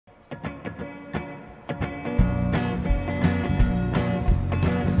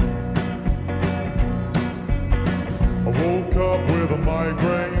woke up with a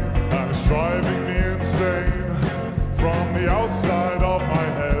migraine and it's driving me insane. From the outside of my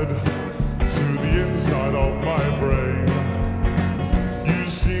head to the inside of my brain. You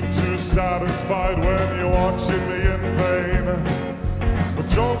seem too satisfied when you're watching me in pain. But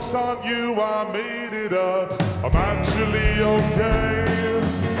joke's on you, I made it up, I'm actually okay.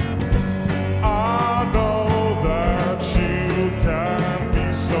 I know that you can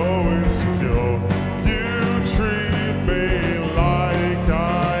be so insecure. You treat me like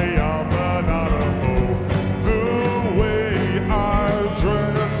I am an animal. The way I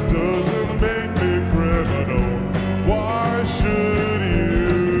dress doesn't make me criminal. Why should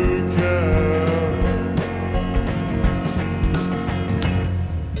you care?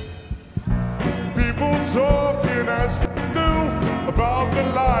 People talking as you do about the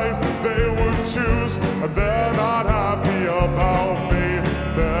life they would choose, and they're not happy about me.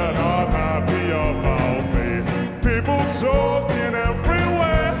 They're not happy about me. People talking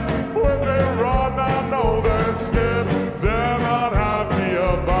everywhere. When they run, I know they're scared. They're not happy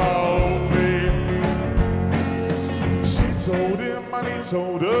about me. She told him and he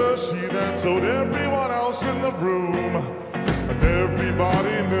told her. She then told everyone else in the room, and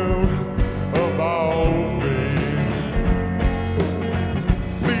everybody knew about me.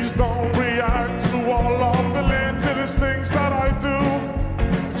 Please don't react to all of the latest things that I do,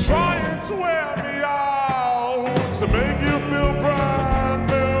 trying to wear me out to make you feel brand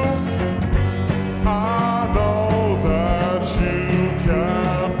new. I know that you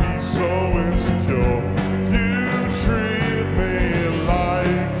can be so insecure. You treat me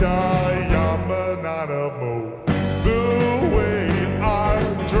like I am an animal. The way I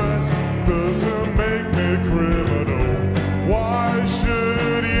dress doesn't make me criminal. Why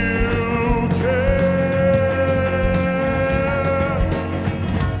should you care?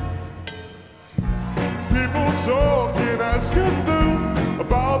 People talking as you do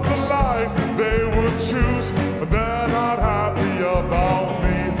about the life they would choose, but they're not happy about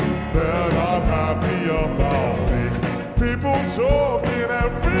me. They're not happy about me. People talking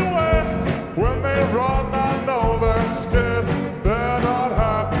everywhere. When they run, I know they're scared. They're not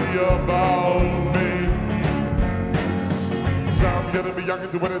happy about me. I'm gonna be young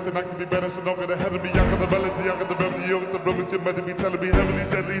and do anything I can be better, so don't get ahead of me. Young on the melody, young on the melody, young on the romance. You're meant to be telling me heavily,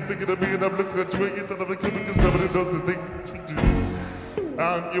 deadly, thinking of me, and I'm looking at you, and you thought I'm a kid because nobody does the thing you do.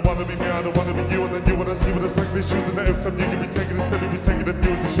 And you wanna be me, I don't wanna be you, and then you wanna see what it's like. These shoes, and every time you can be taking it steady, be taking it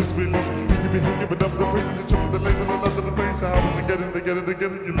feels, it should be loose. You can be hooking, but up the praises, the jump, the lace, and under the face. How is it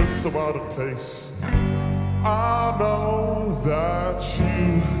getting, you look so out of place. I know that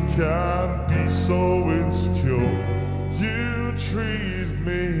you can be so insecure. You treat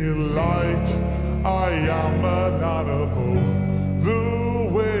me like I am an animal. The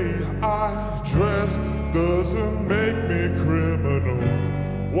way I dress doesn't make me criminal.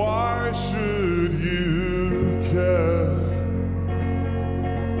 Why should you care?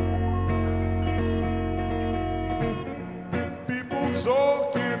 People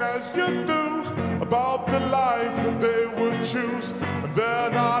talking as you do about the life that they would choose, and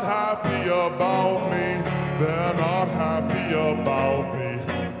they're not happy about me. They're not happy about me.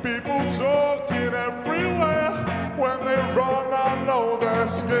 People talking everywhere. When they run, I know they're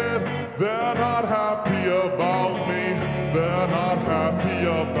scared. They're not happy about me. They're not happy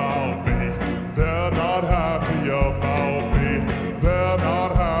about me. They're not happy about me. They're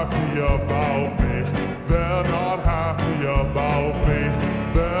not happy about me. They're not happy about me.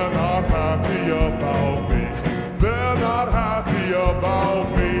 They're not happy about me. They're not happy about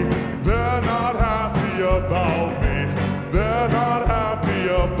me. They're not happy about me. They're not happy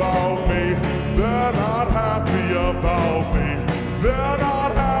about me. They're not happy about me. They're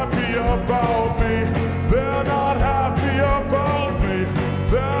not happy about me.